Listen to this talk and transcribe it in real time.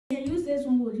this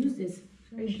one, we'll use this.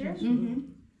 Are you sure? Mm-hmm.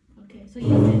 Okay, so you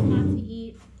said not to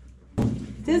eat.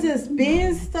 This is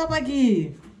beans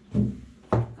tabagi.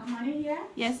 Come on in here.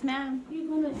 Yes, ma'am. You're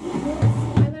gonna eat this.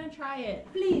 I'm gonna try it.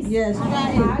 Please. Yes, I try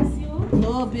it. advise you.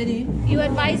 No, Biddy. You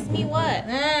advise me what?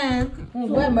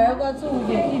 Where America too?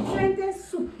 We can eat. Drink this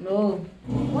soup. No.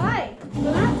 Why? Do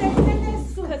not take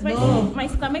this soup. Because No. my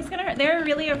stomach's gonna hurt. They're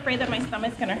really afraid that my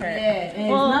stomach's gonna hurt. Yeah, and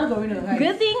Well, it's not going to hurt.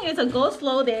 Good thing it's a go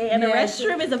slow day and the Yes.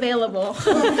 restroom is available.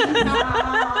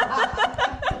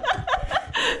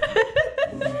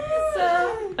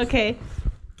 Okay.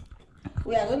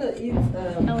 We are gonna eat.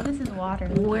 Oh, this is water.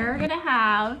 We're gonna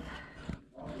have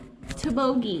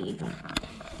torborgee.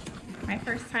 My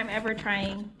first time ever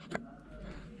trying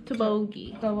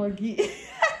torborgee. Torborgee.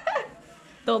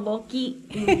 Torborgee.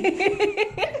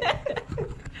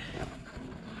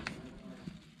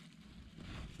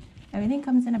 Everything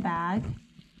comes in a bag.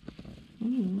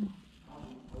 Ooh.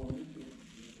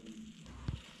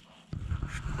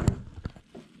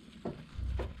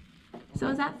 So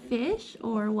is that fish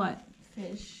or what?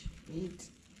 Fish, meat.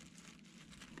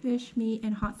 Fish, meat,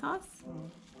 and hot sauce?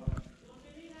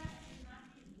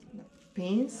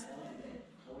 Beans.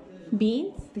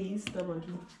 Beans? Beans,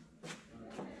 torborgee.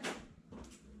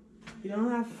 You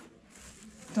don't have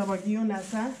torborgee on that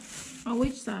side On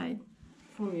which side?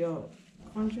 from your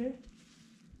country?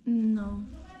 No.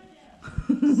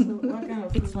 So what kind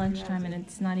of food It's do you have? lunchtime and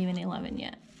it's not even 11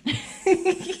 yet.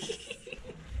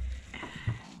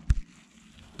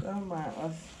 Don't mind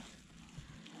us.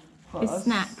 For It's us,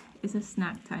 snack. It's a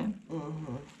snack time.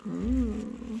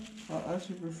 Mm-hmm. For us,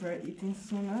 we prefer eating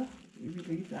sooner. We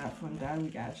believe that from that we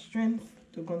got strength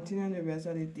to continue the rest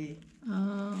of the day.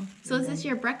 Oh. So is this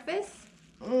your breakfast?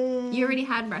 Mm, You already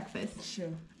had breakfast.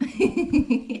 sure.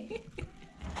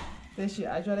 This should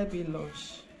actually be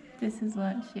lunch. This is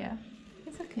lunch, yeah.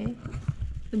 It's okay.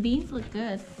 The beans look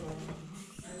good.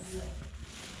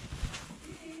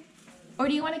 Or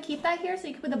do you want to keep that here so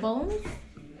you can put the bones?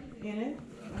 In it?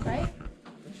 Right?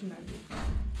 That should not be.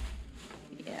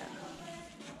 Yeah.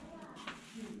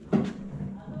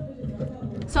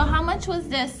 So how much was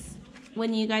this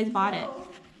when you guys bought it?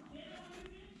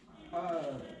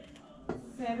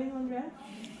 700?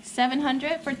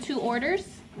 700 for 2 orders?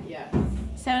 Yeah.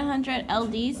 700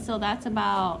 LDs, so that's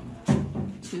about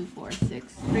 2, 4,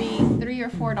 6, 3 or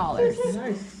 $4.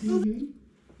 Nice. Mm-hmm.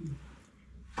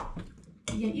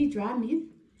 You can eat dry meat.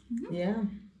 Yeah.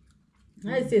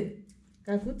 How is it?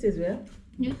 Can food taste well?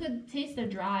 You could taste the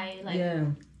dry Yeah.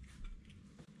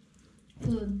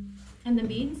 food, and the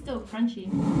beans still crunchy.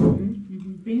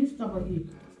 Beans torborgee.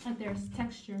 Like there's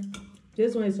texture.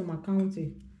 This one is from my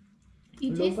county.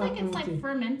 You taste Local like it's county. like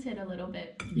fermented a little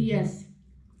bit. Yes.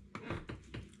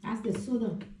 That's the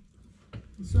soda.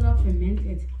 The soda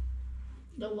fermented.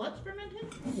 The what's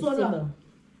fermented? Soda.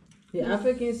 The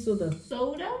African soda.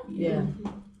 Soda? Yeah.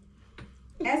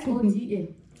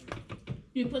 SODA.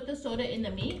 You put the soda in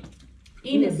the meat?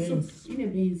 In the the soup. beans. In the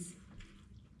beans.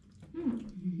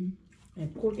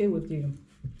 And cook it with the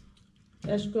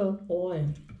extra oil.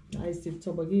 That is the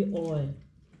torborgee oil.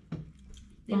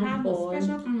 They Palm have oil. a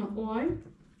special kind of oil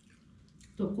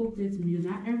to cook this meal,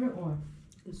 not every oil.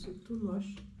 Is it too much?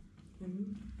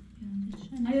 And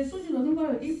the sushi doesn't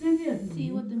go to eat plenty of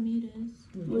See what the meat is.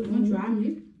 What, you want dry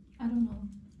meat? I don't know.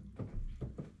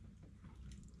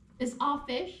 It's all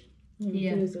fish?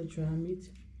 Yeah. It's a dry meat.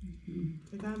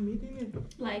 They got meat in it.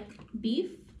 Like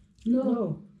beef? No.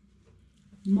 No.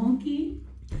 Monkey.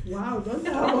 Wow, don't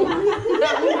tell That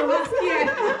woman was scared.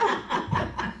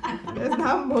 That's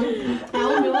not monkey. That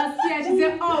woman was scared. She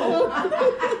said, oh.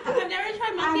 I've never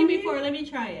tried monkey before. Let me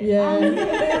try it. Yeah.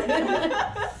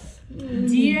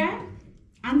 Deer.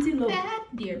 Antelope. I had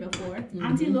deer before.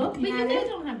 Antelope. But You you have guys it?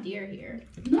 don't have deer here.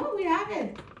 No, we have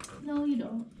it. No, you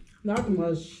don't. Not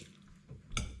much.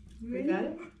 You got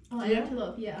it? Oh, Yeah.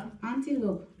 antelope, yeah.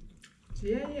 Antelope.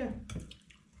 Yeah.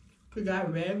 We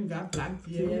got red, we got black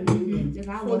deer. They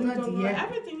got water deer.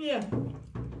 Everything here.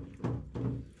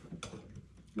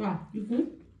 Wow, you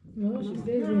good? No, she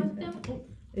stays No, in. it's them. Oh,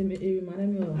 It reminded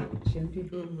me of Shampi.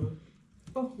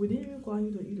 Oh, we didn't even call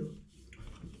you to eat it.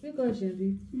 We call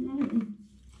Shampi.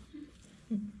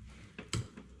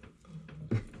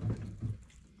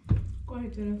 Go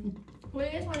ahead, telephone. what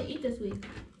do you guys want to eat this week?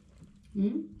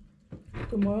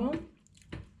 Tomorrow?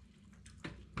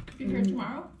 You here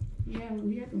tomorrow? Yeah,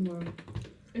 we have tomorrow.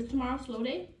 Is tomorrow slow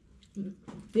day?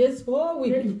 This whole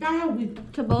week. It's entire week.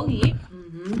 Torborgee.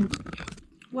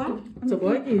 What?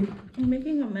 Torborgee. I'm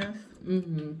making a mess.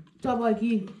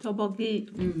 Torborgee. Torborgee.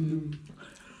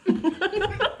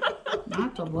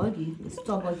 Not Torborgee. It's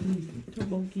Torborgee.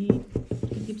 Torborgee.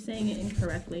 I keep saying it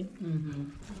incorrectly.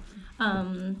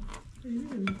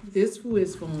 This food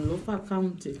is from Lofa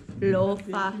County.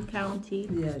 Lofa County.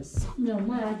 Yes. No,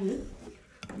 what I do?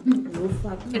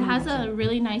 Lofa County. It has a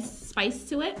really nice spice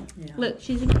to it. Yeah. Look,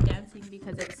 she's even dancing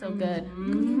because it's so good.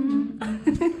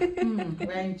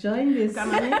 We're enjoying this.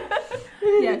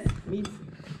 Yes. Meat.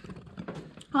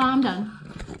 Oh, I'm done.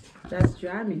 That's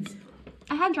dry meat.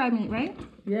 I had dry meat, right?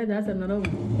 Yeah, that's another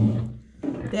one.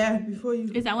 There, before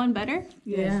you. Is that one better?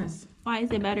 Yes. Why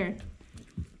is it better?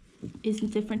 It's a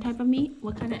different type of meat.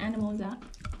 What kind of animal is that?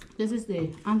 This is the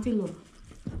antelope.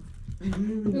 You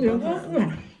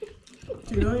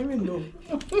don't even know.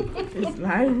 It's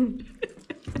lying.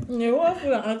 You want for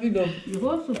the antelope? You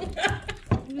also. I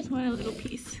just want a little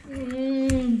piece.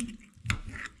 Yeah.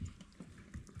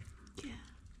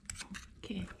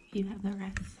 Okay, you have the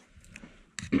rest.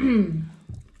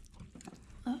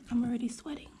 Oh, I'm already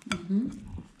sweating.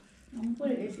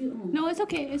 Put it if you own. No, it's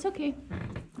okay. It's okay.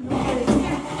 We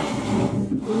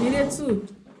need it too.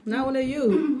 Not only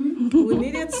you. We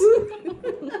need it too.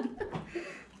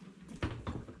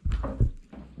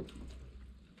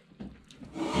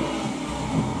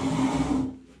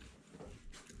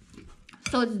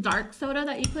 So it's dark soda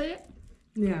that you put it?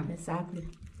 Yeah. Exactly.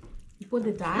 You put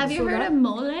the dark Have you soda. heard of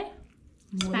mole?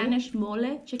 Spanish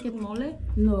mole? Chicken mole?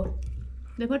 No.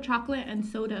 They put chocolate and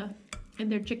soda in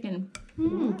their chicken.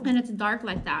 And it's dark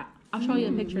like that. I'll show you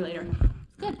a picture later.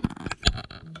 Good.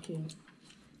 Okay.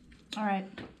 All right.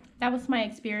 That was my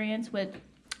experience with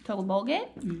Torborgee.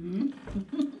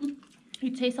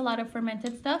 You taste a lot of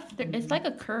fermented stuff. It's like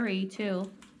a curry too.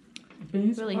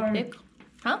 Beans Really curry. thick.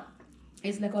 Huh?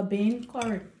 It's like a bean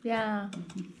curry. Yeah.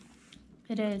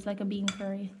 It is like a bean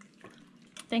curry.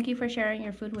 Thank you for sharing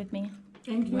your food with me.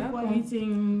 Thank you for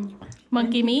eating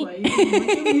Monkey meat. I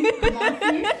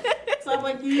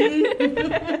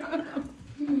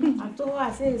told her,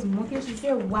 I said it's monkey. She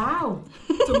said, wow.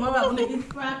 Tomorrow I'm going to eat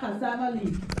fried cassava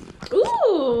leaf.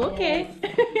 Ooh, okay.